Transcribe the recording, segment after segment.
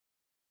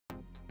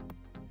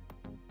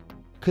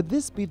Could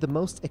this be the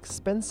most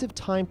expensive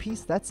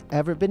timepiece that's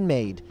ever been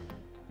made?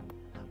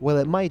 Well,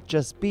 it might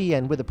just be,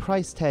 and with a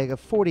price tag of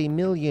 40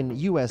 million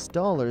US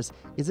dollars,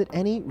 is it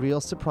any real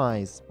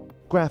surprise?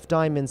 Graff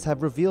Diamonds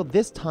have revealed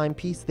this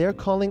timepiece they're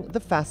calling the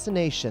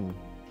Fascination.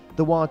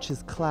 The watch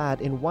is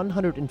clad in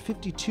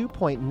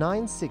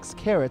 152.96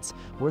 carats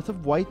worth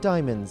of white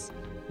diamonds.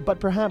 But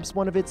perhaps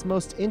one of its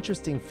most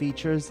interesting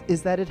features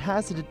is that it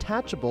has a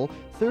detachable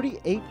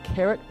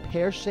 38-carat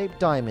pear-shaped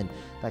diamond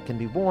that can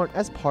be worn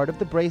as part of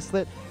the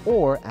bracelet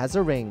or as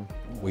a ring.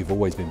 We've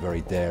always been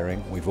very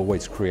daring. We've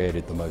always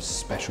created the most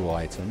special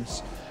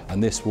items,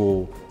 and this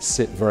will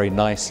sit very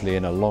nicely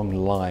in a long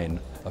line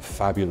of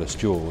fabulous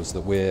jewels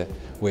that we're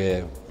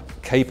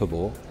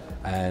capable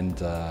and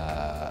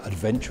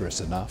adventurous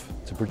enough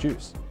to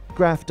produce.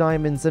 Graff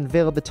Diamonds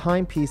unveiled the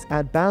timepiece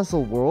at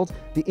BaselWorld,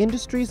 the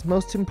industry's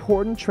most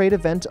important trade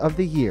event of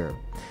the year.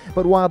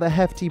 But while the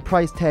hefty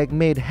price tag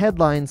made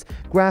headlines,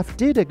 Graff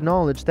did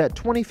acknowledge that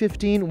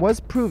 2015 was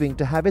proving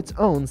to have its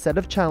own set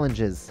of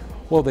challenges.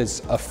 Well,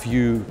 there's a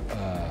few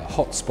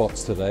hot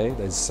spots today.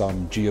 There's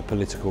some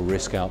geopolitical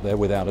risk out there,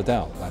 without a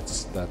doubt.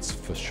 That's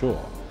for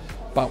sure.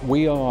 But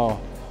we are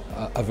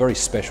a very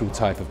special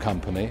type of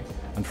company,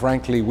 and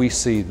frankly, we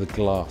see the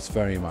glass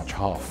very much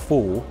half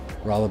full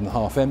rather than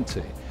half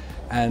empty.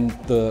 And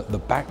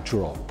the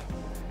backdrop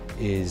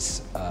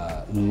is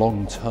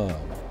long-term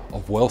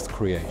of wealth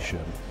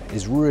creation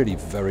is really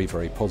very,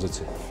 very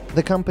positive.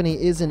 The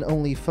company isn't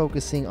only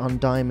focusing on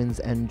diamonds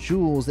and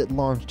jewels. It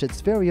launched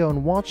its very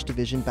own watch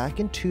division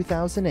back in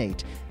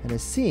 2008 and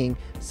is seeing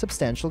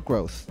substantial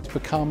growth. It's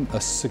become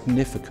a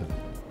significant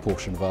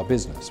portion of our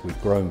business.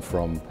 We've grown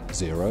from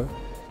zero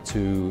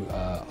to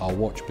our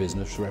watch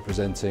business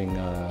representing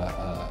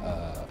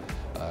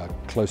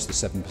close to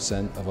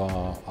 7%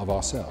 of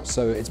our sales.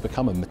 So it's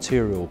become a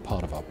material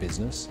part of our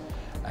business,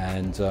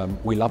 and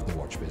we love the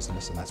watch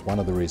business, and that's one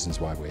of the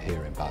reasons why we're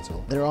here in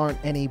Basel. There aren't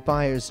any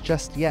buyers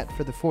just yet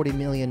for the $40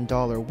 million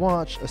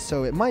watch,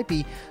 so it might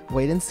be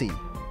wait and see.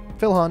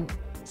 Phil Hahn,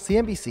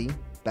 CNBC,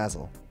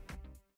 Basel.